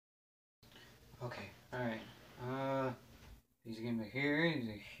Okay, alright. These games are here, these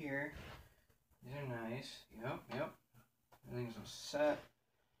are here. These are nice. Yep. Everything's all set.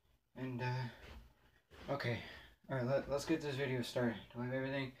 And, okay. Alright, let's get this video started. Do I have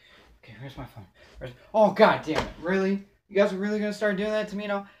everything? Okay, where's my phone? Oh, god damn it. Really? You guys are really gonna start doing that to me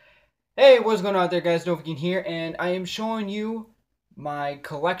now? Hey, what's going on out there, guys? Dophiking here, and I am showing you my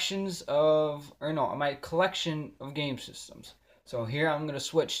collections of, my collection of game systems. So here I'm gonna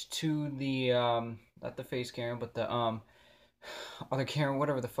switch to the, not the face camera, but the, other camera,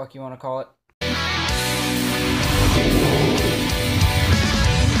 whatever the fuck you want to call it.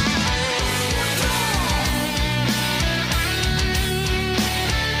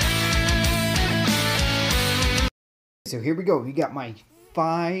 So here we go. We got my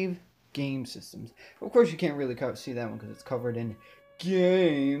 5 game systems. Of course, you can't really see that one because it's covered in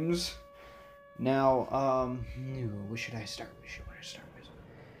games. Now, what should I start with?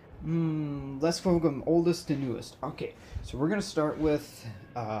 Let's go from oldest to newest. Okay, so we're gonna start with,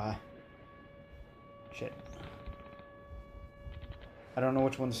 shit. I don't know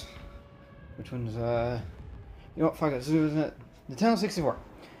which one's, you know what, fuck it, let's do it. Nintendo 64.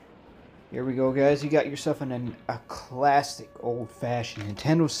 Here we go, guys. You got yourself a classic old-fashioned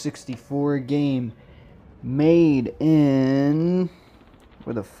Nintendo 64 game made in,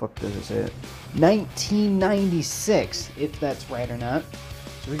 where the fuck does it say it? 1996, if that's right or not.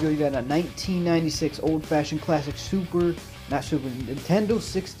 So we go. You got a 1996 old-fashioned classic Nintendo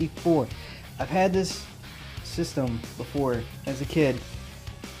 64. I've had this system before as a kid,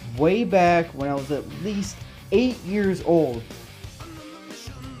 way back when I was at least 8 years old.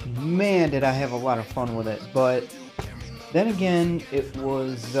 Man, did I have a lot of fun with it. But then again, it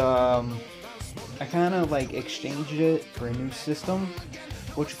was, I kind of like exchanged it for a new system,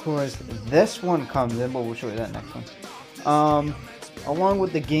 which of course this one comes in, but we'll show you that next one. Along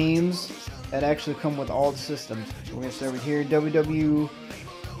with the games that actually come with all the systems. So we're gonna start with here, WW,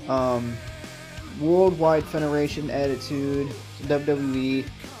 Worldwide Federation Attitude, WWE.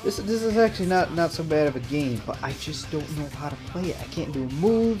 This is actually not so bad of a game, but I just don't know how to play it. I can't do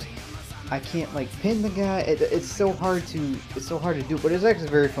moves. I can't like pin the guy. It's so hard to do, but it's actually a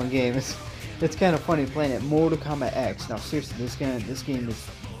very fun game. It's kind of funny playing it. Mortal Kombat X. Now seriously, this game is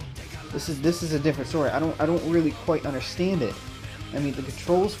a different story. I don't really quite understand it. I mean, the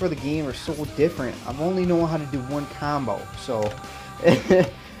controls for the game are so different. I've only known how to do one combo, so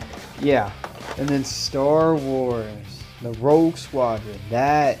yeah. And then Star Wars, the Rogue Squadron.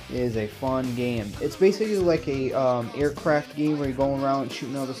 That is a fun game. It's basically like a aircraft game where you're going around and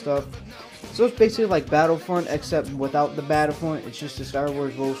shooting other stuff. So it's basically like Battlefront, except without the Battlefront. It's just a Star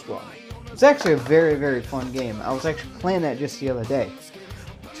Wars Rogue Squadron. It's actually a very, very fun game. I was actually playing that just the other day.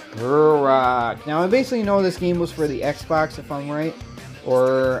 Turok. Now I basically know this game was for the Xbox, if I'm right,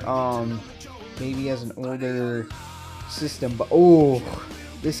 or maybe as an older system. But oh,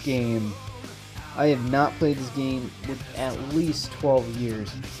 this game, I have not played this game with at least 12 years,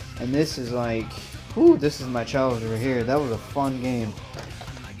 and this is like, whew, this is my childhood right here. That was a fun game.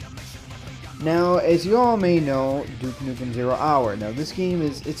 Now, as you all may know, Duke Nukem 0 Hour. Now, this game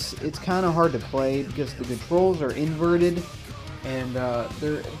is it's kind of hard to play because the controls are inverted, and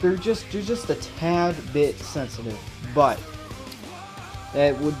they're just a tad bit sensitive. But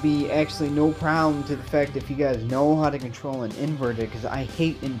that would be actually no problem to the fact if you guys know how to control an inverted, because I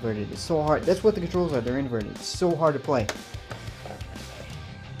hate inverted. It's so hard. That's what the controls are. They're inverted. It's so hard to play.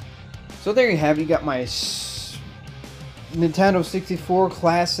 So there you have it. You got my Nintendo 64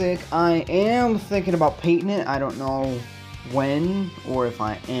 Classic. I am thinking about painting it. I don't know when or if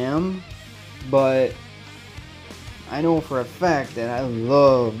I am, but I know for a fact that I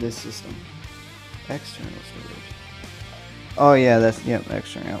love this system. External storage. Oh yeah, that's, yep,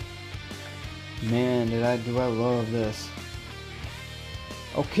 external. Man, do I love this.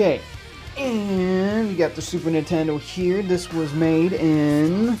 Okay, and we got the Super Nintendo here. This was made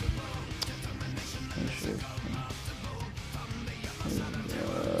in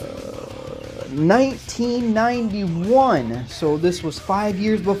 1991, so this was 5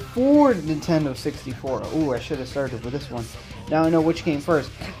 years before Nintendo 64. Oh, I should have started with this one. Now I know which came first.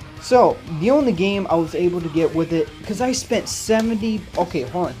 So, the only game I was able to get with it, because I spent 70, okay,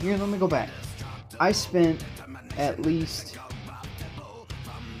 hold on, here, let me go back. I spent at least,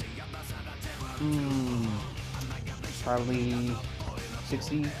 probably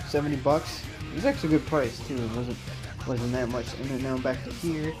 60, 70 bucks. It was actually a good price, too. It wasn't that much. And then now back to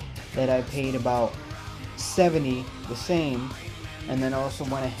here, that I paid about 70, the same. And then I also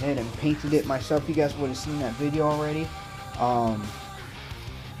went ahead and painted it myself. You guys would have seen that video already.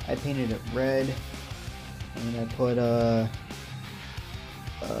 I painted it red, and I put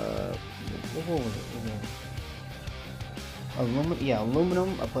What was it? Aluminum, yeah,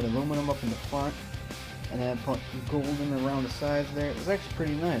 aluminum. I put aluminum up in the front, and then I put golden around the sides there. It's actually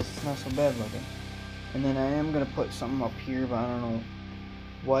pretty nice. It's not so bad looking. And then I am gonna put something up here, but I don't know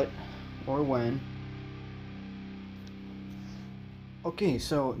what or when. Okay,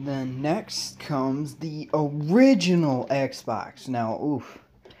 so then next comes the original Xbox. Now, oof,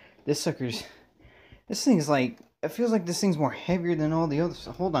 this thing's like, it feels like this thing's more heavier than all the others.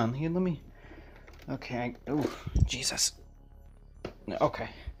 So hold on, here, let me. Okay, oof, Jesus. Okay,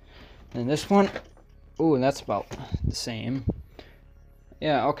 and this one, ooh, that's about the same.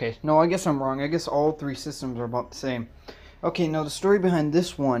 Yeah, okay, no, I guess I'm wrong. I guess all three systems are about the same. Okay, now the story behind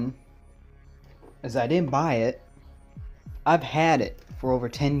this one is I didn't buy it. I've had it for over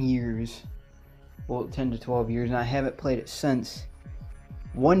 10 years. Well, 10 to 12 years, and I haven't played it since.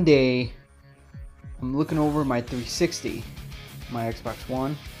 One day, I'm looking over my 360, my Xbox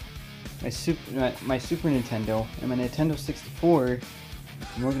One, my Super Nintendo, and my Nintendo 64.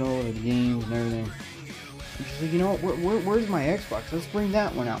 I'm looking over the games and everything. I'm just like, you know, where's my Xbox? Let's bring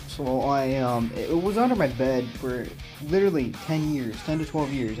that one out. So it was under my bed for literally 10 years, 10 to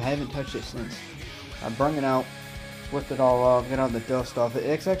 12 years. I haven't touched it since. I brung it out, whipped it all off, got all the dust off it.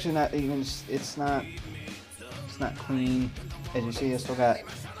 It's actually not even, it's not clean. As you see, I still got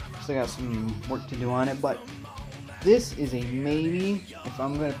some work to do on it, but this is a maybe. If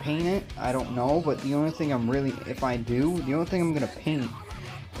I'm gonna paint it, I don't know, but the only thing I'm really, if I do, the only thing I'm gonna paint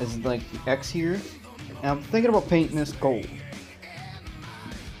is like the X here. And I'm thinking about painting this gold.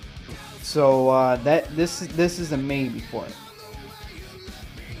 So this is a maybe for it.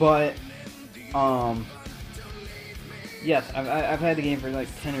 But yes, I've had the game for like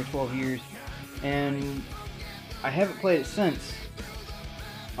 10 or 12 years, and I haven't played it since.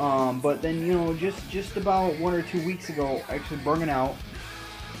 But then, you know, just about 1 or 2 weeks ago, I actually brought it out,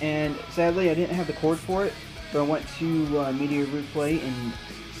 and sadly I didn't have the cord for it, but I went to Media Replay in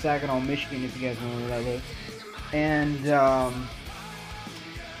Saginaw, Michigan, if you guys know where I live, and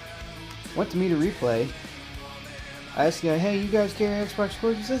went to Media Replay. I asked the guy, hey, you guys carry Xbox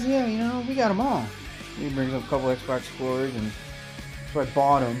cords? He says, yeah, you know, we got them all. He brings up a couple Xbox cords, and so I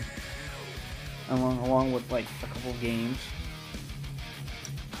bought them along with like a couple games.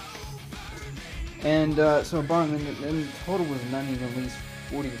 And so I bought them, and the total was not even at least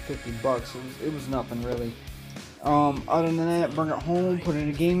 40 to 50 bucks. It was nothing really. Other than that, brought it home, put it in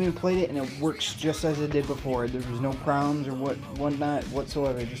a game and played it, and it works just as it did before. There was no problems or whatnot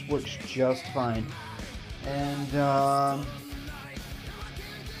whatsoever. It just works just fine. And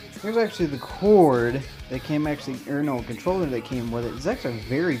here's actually the cord that came controller that came with it. It's actually a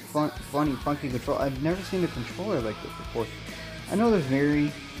very funny, funky controller. I've never seen a controller like this before. I know there's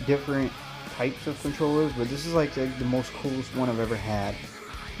very different types of controllers, but this is like the most coolest one I've ever had.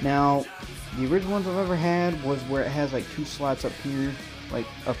 Now, the original ones I've ever had was where it has like 2 slots up here, like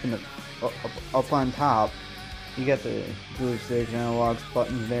up on top. You got the joystick, analogs,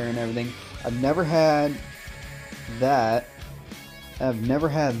 buttons there, and everything. I've never had that.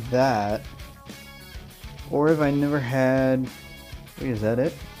 Or have I never had? Wait, is that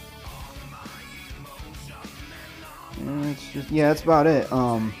it? It's just, yeah, that's about it.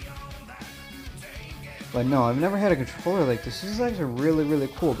 But no, I've never had a controller like this. This is actually really, really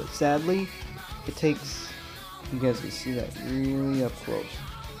cool. But sadly, it takes, you guys can see that really up close.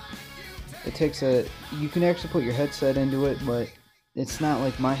 It takes you can actually put your headset into it, but it's not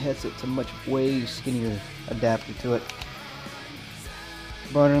like my headset. It's a much way skinnier adapter to it.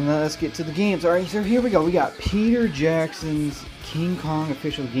 But let's get to the games. Alright, so here we go. We got Peter Jackson's King Kong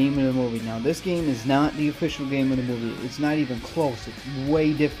official game of the movie. Now, this game is not the official game of the movie. It's not even close. It's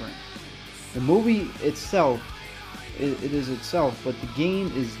way different. The movie itself, it is itself, but the game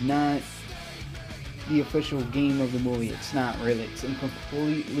is not the official game of the movie. It's not really. It's a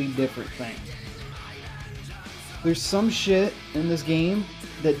completely different thing. There's some shit in this game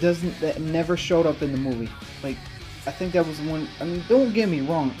that never showed up in the movie. Like, I think that was one. I mean, don't get me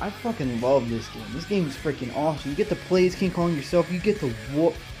wrong. I fucking love this game. This game is freaking awesome. You get to play as King Kong yourself. You get to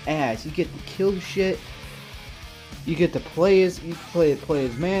whoop ass. You get to kill shit. You get to play as play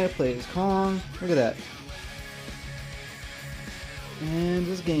as man, play as Kong. Look at that. And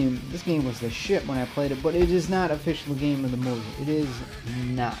this game was the shit when I played it, but it is not official game of the movie. It is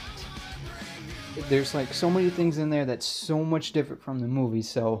not. There's like so many things in there that's so much different from the movie,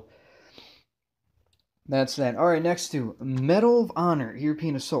 so that's that. Alright, next to Medal of Honor,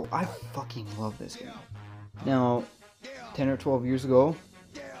 European Assault. I fucking love this game. Now, 10 or 12 years ago,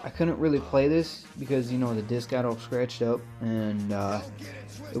 I couldn't really play this because, you know, the disc got all scratched up and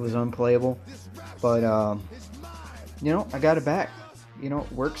it was unplayable. But, you know, I got it back. you know,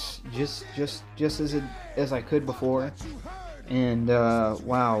 works just as I could before. And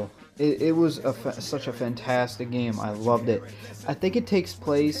wow, it was such a fantastic game. I loved it. I think it takes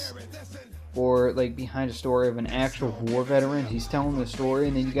place or like behind a story of an actual war veteran. He's telling the story,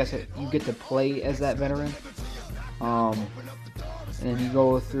 and then you get to play as that veteran. And then you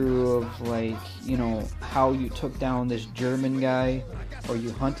go through of like, you know, how you took down this German guy, or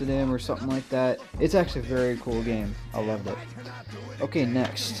you hunted him, or something like that. It's actually a very cool game. I loved it. Okay,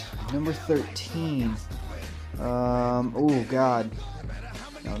 next, number 13. Oh god.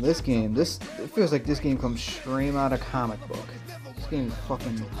 Now this game, it feels like this game comes straight out of comic book. This game is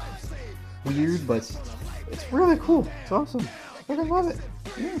fucking weird, but it's really cool. It's awesome. I fucking love it.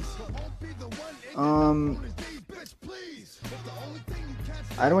 Yeah.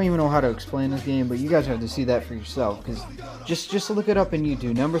 I don't even know how to explain this game, but you guys have to see that for yourself, because just look it up in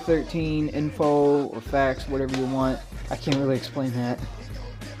YouTube. Number 13, info or facts, whatever you want. I can't really explain that.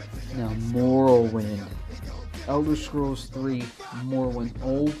 Now, Morrowind. Elder Scrolls 3, Morrowind.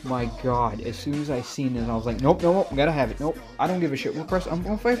 Oh my god. As soon as I seen it, I was like, nope, gotta have it. Nope, I don't give a shit. I'm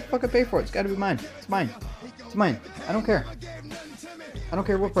gonna fucking pay for it. It's gotta be mine. It's mine. It's mine. I don't care. I don't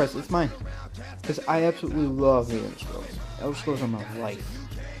care what price. It's mine. Because I absolutely love the Elder Scrolls. Elder Scrolls are my life.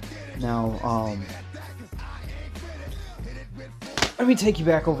 Now, let me take you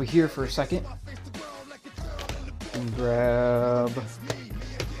back over here for a second. And grab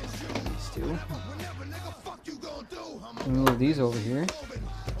these two. And move these over here.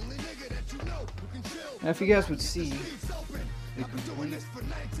 Now, if you guys would see the complete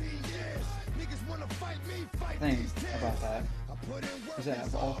thing about that, is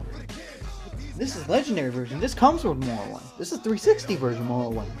that all three. This is Legendary version. This comes with Morrowind. This is 360 version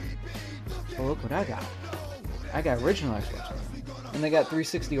Morrowind. Oh, look what I got. I got original Xbox. And they got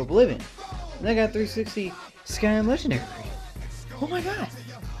 360 Oblivion. And they got 360 Skyrim Legendary. Oh my god.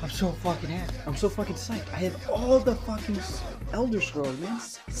 I'm so fucking happy. I'm so fucking psyched. I have all the fucking Elder Scrolls, man.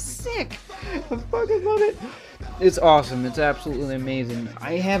 Sick. I fucking love it. It's awesome. It's absolutely amazing.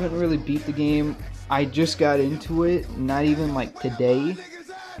 I haven't really beat the game. I just got into it. Not even like today.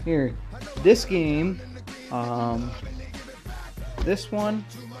 Here. This game. This one.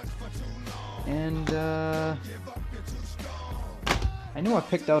 And I knew I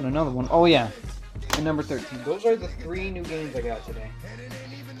picked out another one. Oh yeah. And number 13. Those are the 3 new games I got today.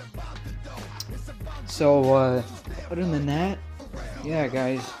 So, other than that, yeah,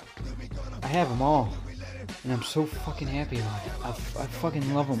 guys, I have them all, and I'm so fucking happy about it. I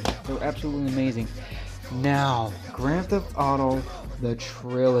fucking love them. They're absolutely amazing. Now, Grand Theft Auto, the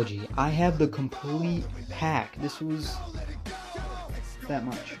trilogy. I have the complete pack. This was that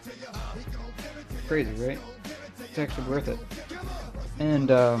much. Crazy, right? It's actually worth it. And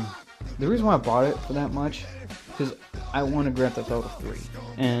the reason why I bought it for that much, because I wanted Grand Theft Auto 3,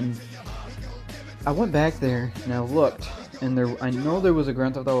 and I went back there and I looked, and I know there was a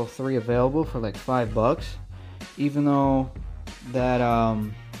Grand Theft Auto 3 available for like $5, even though that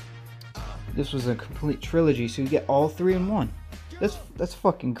this was a complete trilogy, so you get all 3 in one. That's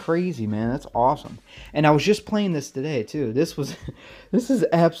fucking crazy, man. That's awesome. And I was just playing this today too. This is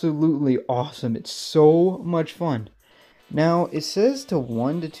absolutely awesome. It's so much fun. Now it says to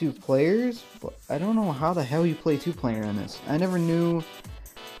 1 to 2 players, but I don't know how the hell you play 2-player on this. I never knew.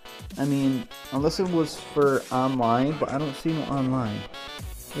 I mean, unless it was for online, but I don't see no online.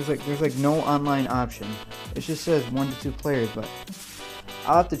 There's like no online option. It just says 1 to 2 players, but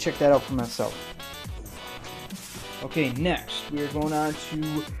I'll have to check that out for myself. Okay, next we are going on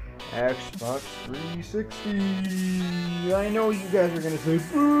to Xbox 360. I know you guys are gonna say,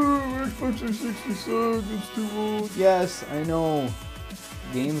 Xbox 360 sucks, it's too old. Yes, I know.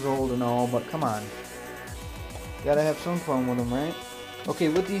 Game's old and all, but come on. Gotta have some fun with them, right? Okay,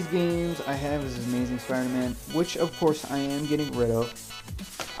 with these games, I have is Amazing Spider-Man, which of course I am getting rid of.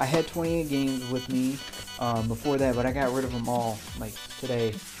 I had 28 games with me before that, but I got rid of them all, like,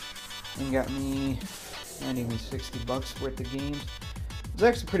 today. And got me, not even $60 worth of games. It's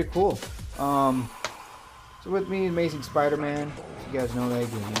actually pretty cool. So with me, Amazing Spider-Man, you guys know that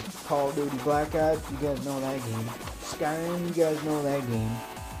game. Call of Duty Black Ops, you guys know that game. Skyrim, you guys know that game.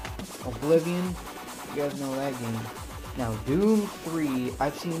 Oblivion, you guys know that game. Now, Doom 3,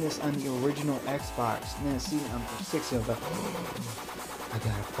 I've seen this on the original Xbox, and then I've seen it on 360. I was like, I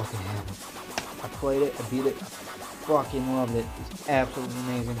gotta fucking have it. I played it, I beat it, I fucking loved it. It's absolutely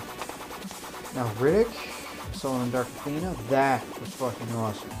amazing. Now, Riddick, Soul and Dark Athena, that was fucking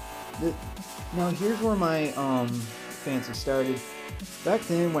awesome. Now, here's where my fancy started. Back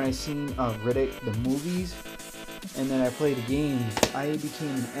then, when I seen Riddick, the movies, and then I played the game, I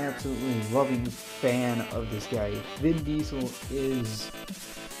became an absolutely loving fan of this guy. Vin Diesel is,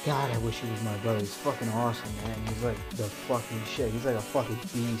 God, I wish he was my brother. He's fucking awesome, man. He's like the fucking shit. He's like a fucking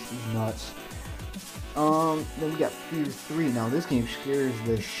beast. He's nuts. Then we got Fear 3. Now this game scares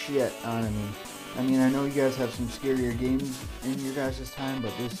the shit out of me. I mean, I know you guys have some scarier games in your guys' time,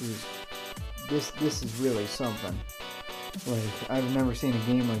 but this is really something. Like, I've never seen a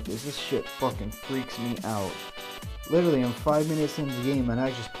game like this. This shit fucking freaks me out. Literally, I'm 5 minutes into the game and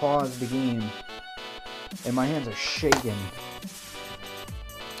I just paused the game and my hands are shaking.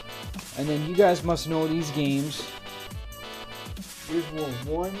 And then you guys must know these games. Gears of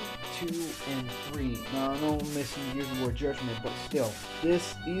War 1, 2, and 3. Now I know I'm missing Gears of War Judgment, but still,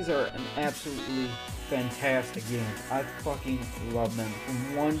 these are an absolutely fantastic game. I fucking love them.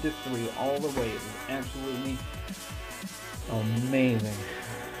 From 1 to 3, all the way. It was absolutely amazing.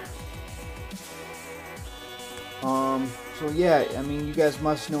 So yeah, I mean, you guys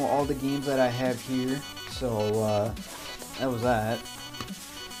must know all the games that I have here. So, that was that.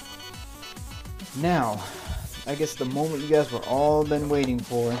 Now, I guess the moment you guys were all been waiting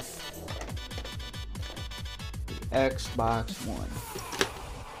for. The Xbox One.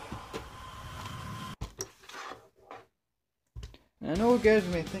 And I know what guys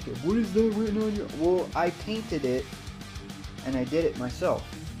may think, what is that written on your... Well, I painted it, and I did it myself.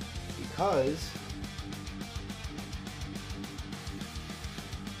 Because...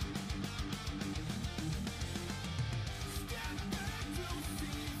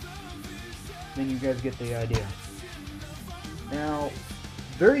 then you guys get the idea. Now,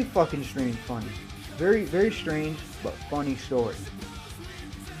 very fucking strange funny. Very, very strange, but funny story.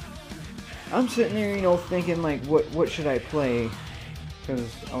 I'm sitting there, you know, thinking like, what should I play?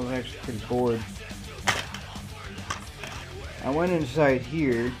 Because I was actually pretty bored. I went inside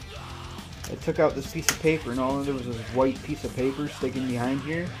here. I took out this piece of paper, and all there was this white piece of paper sticking behind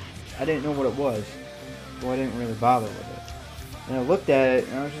here. I didn't know what it was, so I didn't really bother with it. And I looked at it,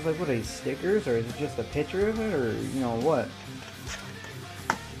 and I was just like, what are these, stickers? Or is it just a picture of it? Or, you know, what?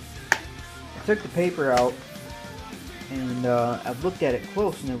 I took the paper out, and I looked at it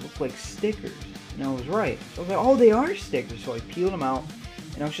close, and it looked like stickers. And I was right. So I was like, oh, they are stickers. So I peeled them out,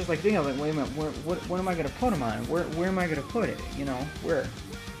 and I was just like thinking, I was like, wait a minute, what am I going to put them on? Where am I going to put it? You know, where?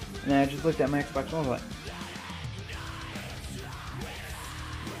 And then I just looked at my Xbox One, I was like,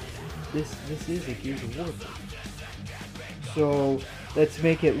 this is a Gears of War version. So let's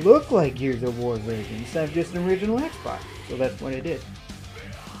make it look like Gears of War version instead of just an original Xbox. So that's what I did.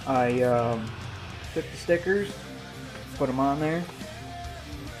 I took the stickers, put them on there,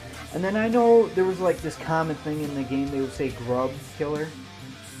 and then I know there was like this common thing in the game. They would say "grub killer."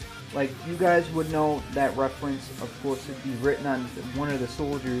 Like, you guys would know that reference. Of course, it'd be written on one of the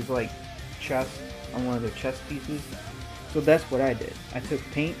soldiers' like chest, on one of their chest pieces. So that's what I did. I took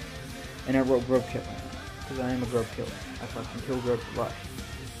paint and I wrote "grub killer" because I am a grub killer. I fucking kill grubs for life.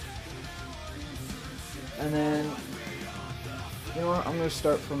 And then, you know what? I'm gonna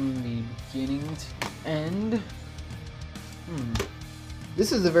start from the beginning to end.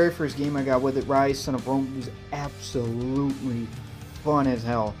 This is the very first game I got with it. Rise, Son of Rome was absolutely fun as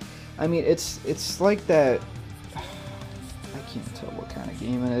hell. I mean, it's like that. I can't tell what kind of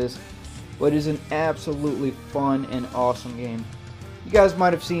game it is, but it's an absolutely fun and awesome game. You guys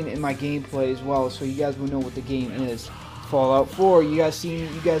might have seen it in my gameplay as well, so you guys will know what the game is. Fallout 4. You guys seen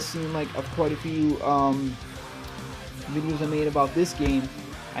like of quite a few videos I made about this game.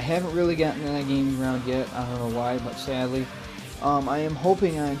 I haven't really gotten to that game around yet. I don't know why, but sadly, I am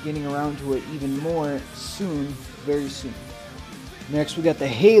hoping on getting around to it even more soon, very soon. Next, we got the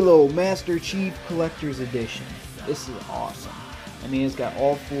Halo Master Chief Collector's Edition. This is awesome. I mean, it's got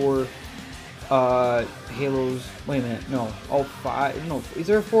all 4 Halos. Wait a minute, no, all 5. No, is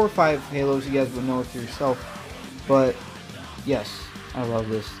there 4 or 5 Halos? You guys would know it for yourself. But yes, I love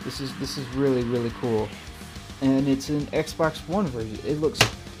this. This is really, really cool, and it's an Xbox One version. It looks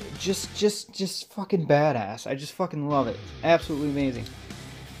just fucking badass. I just fucking love it. Absolutely amazing.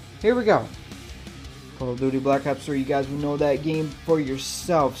 Here we go. Call of Duty Black Ops 3. You guys will know that game for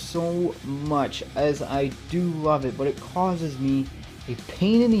yourself so much, as I do love it, but it causes me a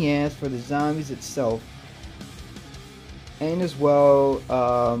pain in the ass for the zombies itself, and as well,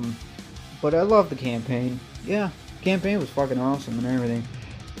 but I love the campaign. Yeah, campaign was fucking awesome and everything.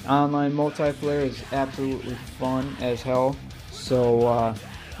 Online multiplayer is absolutely fun as hell. So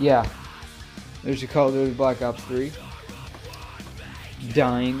yeah, there's your Call of Duty Black Ops 3.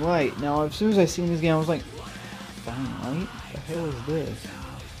 Dying Light. Now, as soon as I seen this game, I was like, Dying Light? What the hell is this?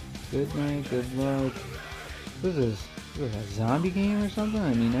 Good night, good luck. What is this? Is it a zombie game or something?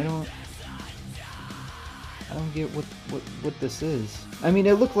 I mean, I don't get what this is. I mean,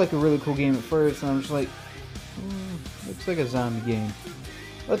 it looked like a really cool game at first, and I'm just like, looks like a zombie game.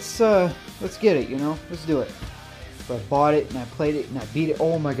 Let's get it, you know? Let's do it. So I bought it, and I played it, and I beat it.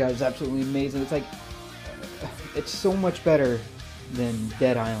 Oh my god, it's absolutely amazing. It's like, it's so much better than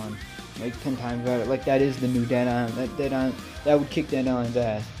Dead Island. Like 10 times better. Like, that is the new Dead Island. That would kick Dead Island's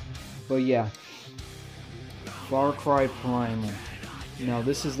ass. But yeah. Far Cry Primal. Now,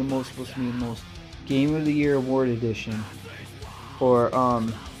 this is supposed to be the most Game of the Year Award Edition. Or,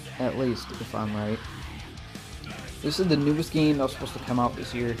 at least, if I'm right. This is the newest game that was supposed to come out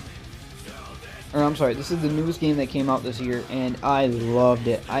this year. Or, I'm sorry, this is the newest game that came out this year, and I loved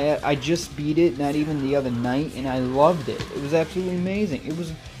it. I just beat it, not even the other night, and I loved it. It was absolutely amazing. It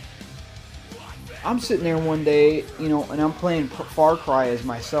was... I'm sitting there one day, you know, and I'm playing Far Cry as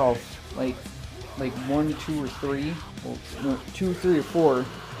myself. Like 1, 2, or 3. Well, no, 2, 3, or 4.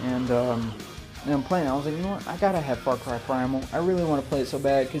 And I'm playing. I was like, you know what? I gotta have Far Cry Primal. I really want to play it so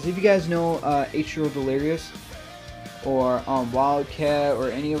bad. Because if you guys know H2O Delirious, or Wildcat, or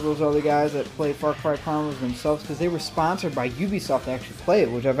any of those other guys that play Far Cry Primal themselves, because they were sponsored by Ubisoft to actually play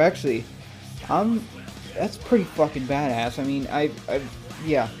it, which I've actually, that's pretty fucking badass. I mean,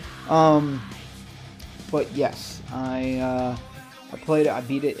 yeah, but yes, I played it, I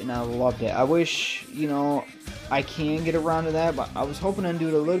beat it, and I loved it. I wish, you know, I can get around to that, but I was hoping to do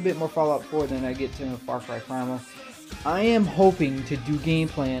it a little bit more Fallout 4 than I get to Far Cry Primal. I am hoping to do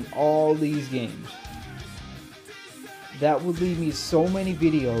gameplay in all these games. That would leave me so many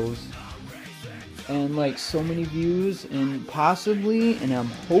videos and like so many views and possibly, and I'm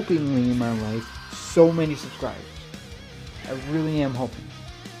hopingly in my life, so many subscribers. I really am hoping.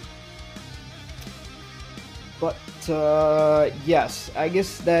 But yes, I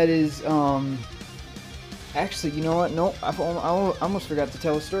guess that is actually, you know what? No, I almost forgot to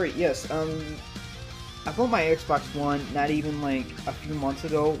tell a story. Yes, I bought my Xbox One not even like a few months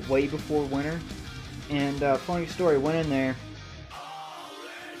ago, way before winter. And funny story, went in there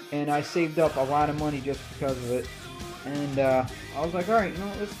and I saved up a lot of money just because of it. And I was like, all right, you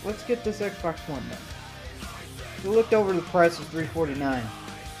know, let's get this Xbox One then. So I looked over the price was $349.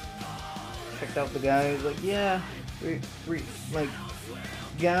 Checked out the guy. He was like, yeah, like,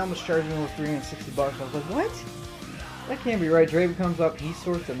 guy almost charged me almost $360. I was like, what? That can't be right. Draven comes up, he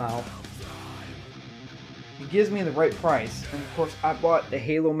sorts them out. He gives me the right price, and of course I bought the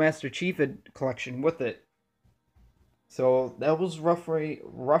Halo Master Chief collection with it. So that was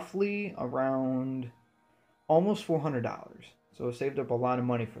roughly around almost $400. So I saved up a lot of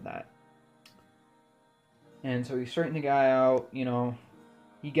money for that. And so he straightened the guy out, you know.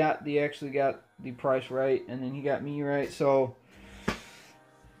 He actually got the price right, and then he got me right. So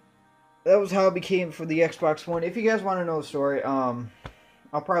that was how it became for the Xbox One. If you guys want to know the story, I'll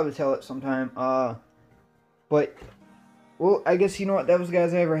probably tell it sometime. But, well, I guess, you know what, that was,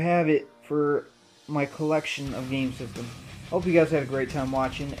 guys, I ever have it for my collection of game systems. Hope you guys had a great time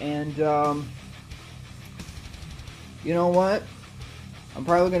watching, and, you know what, I'm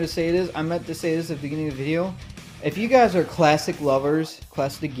probably going to say this, I meant to say this at the beginning of the video. If you guys are classic lovers,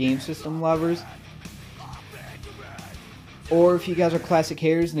 classic game system lovers, or if you guys are classic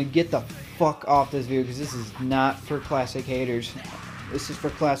haters, then get the fuck off this video, because this is not for classic haters. This is for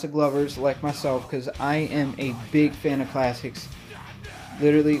classic lovers like myself, because I am a big fan of classics.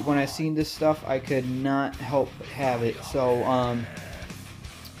 Literally, when I seen this stuff, I could not help but have it. So,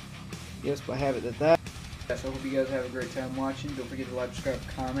 yes, I have it at that. Yes, I hope you guys have a great time watching. Don't forget to like, subscribe,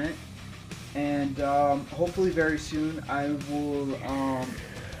 comment. And hopefully very soon I will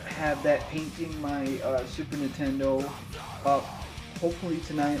have that painting my Super Nintendo up. Hopefully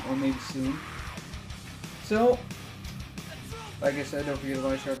tonight or maybe soon. So, like I said, don't forget to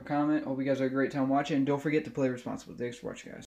like, share, comment. Hope you guys have a great time watching. And don't forget to play responsibly. Thanks for watching, guys.